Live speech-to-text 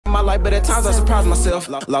my life, but at times I surprise myself.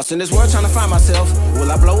 Lost in this world trying to find myself.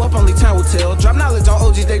 Will I blow up? Only time will tell. Drop knowledge on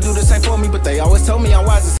OGs, they do the same for me, but they always told me I'm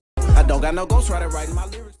wise as I don't got no ghostwriter writing my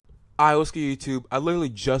lyrics. Alright, what's good YouTube? I literally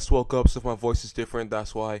just woke up, so if my voice is different,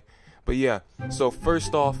 that's why. But yeah, so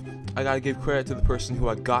first off, I gotta give credit to the person who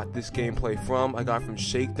I got this gameplay from. I got it from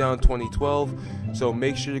Shakedown 2012, so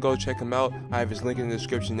make sure to go check him out. I have his link in the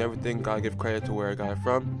description and everything. Gotta give credit to where I got it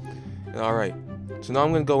from. And alright, so now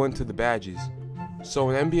I'm gonna go into the badges. So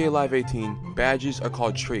in NBA Live 18, badges are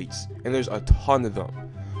called traits, and there's a ton of them.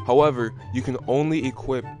 However, you can only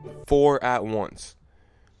equip 4 at once.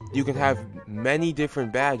 You can have many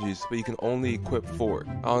different badges, but you can only equip 4.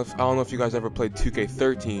 I don't know if you guys ever played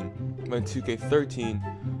 2K13, but in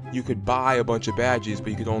 2K13, you could buy a bunch of badges,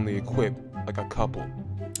 but you could only equip like a couple.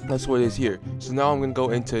 That's what it is here. So now I'm going to go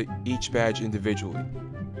into each badge individually.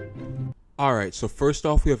 Alright, so first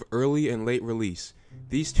off we have early and late release.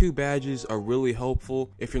 These two badges are really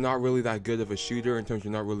helpful if you're not really that good of a shooter, in terms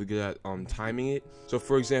you're not really good at timing it. So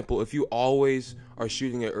for example, if you always are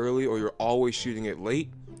shooting it early or you're always shooting it late,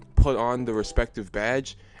 put on the respective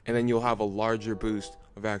badge and then you'll have a larger boost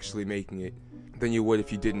of actually making it than you would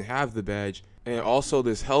if you didn't have the badge. And also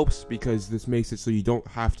this helps because this makes it so you don't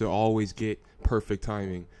have to always get perfect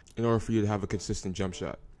timing in order for you to have a consistent jump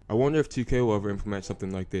shot. I wonder if 2K will ever implement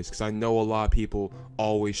something like this, because I know a lot of people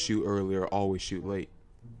always shoot early or always shoot late.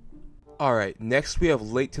 Alright, next we have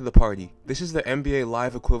late to the party. This is the NBA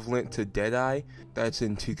Live equivalent to Deadeye that's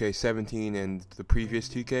in 2K17 and the previous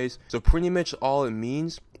 2Ks. So pretty much all it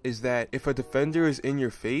means is that if a defender is in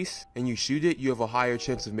your face and you shoot it, you have a higher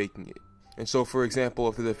chance of making it. And so for example,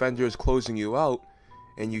 if the defender is closing you out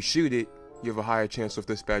and you shoot it, you have a higher chance with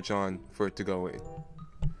this badge on for it to go in.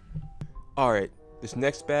 Alright, this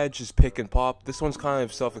next badge is pick and pop. This one's kind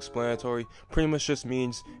of self-explanatory. Pretty much just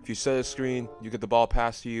means if you set a screen, you get the ball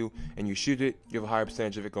passed to you, and you shoot it, you have a higher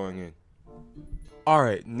percentage of it going in.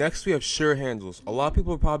 Alright, next we have sure handles. A lot of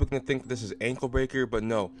people are probably going to think this is ankle breaker, but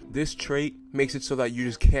no. This trait makes it so that you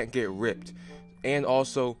just can't get ripped, and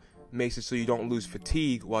also makes it so you don't lose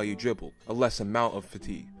fatigue while you dribble, a less amount of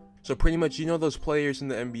fatigue. So pretty much, you know those players in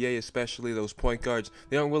the NBA, especially those point guards,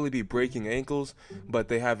 they don't really be breaking ankles, but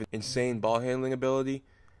they have an insane ball handling ability.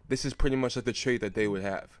 This is pretty much like the trait that they would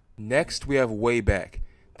have. Next, we have way back.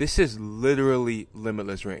 This is literally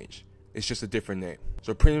limitless range. It's just a different name.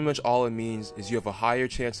 So pretty much all it means is you have a higher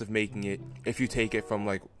chance of making it if you take it from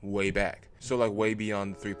like way back. So like way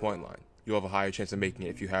beyond the 3-point line. You'll have a higher chance of making it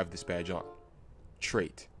if you have this badge on.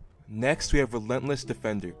 Trait. Next, we have relentless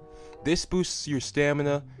defender. This boosts your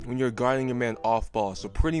stamina when you're guarding your man off ball, so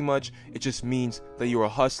pretty much it just means that you are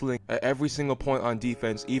hustling at every single point on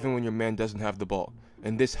defense even when your man doesn't have the ball,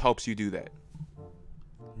 and this helps you do that.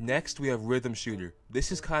 Next we have rhythm shooter.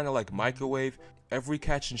 This is kind of like microwave. Every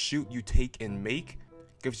catch and shoot you take and make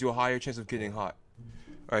gives you a higher chance of getting hot.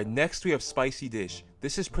 Alright, next we have spicy dish.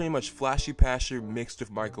 This is pretty much flashy passer mixed with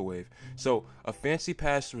microwave. So a fancy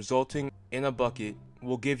pass resulting in a bucket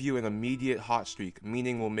will give you an immediate hot streak,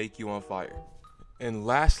 meaning will make you on fire. And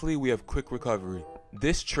lastly, we have quick recovery.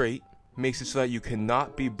 This trait makes it so that you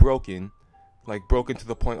cannot be broken, like broken to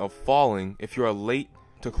the point of falling, if you are late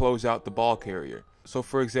to close out the ball carrier. So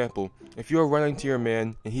for example, if you are running to your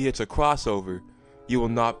man and he hits a crossover, you will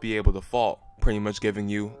not be able to fall, pretty much giving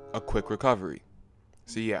you a quick recovery.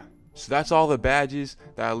 So yeah, so that's all the badges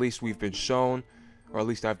that at least we've been shown, or at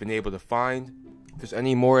least I've been able to find. If there's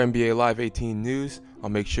any more NBA Live 18 news, I'll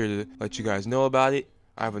make sure to let you guys know about it.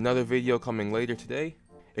 I have another video coming later today.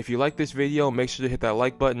 If you like this video, make sure to hit that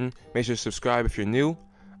like button. Make sure to subscribe if you're new.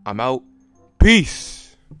 I'm out. Peace!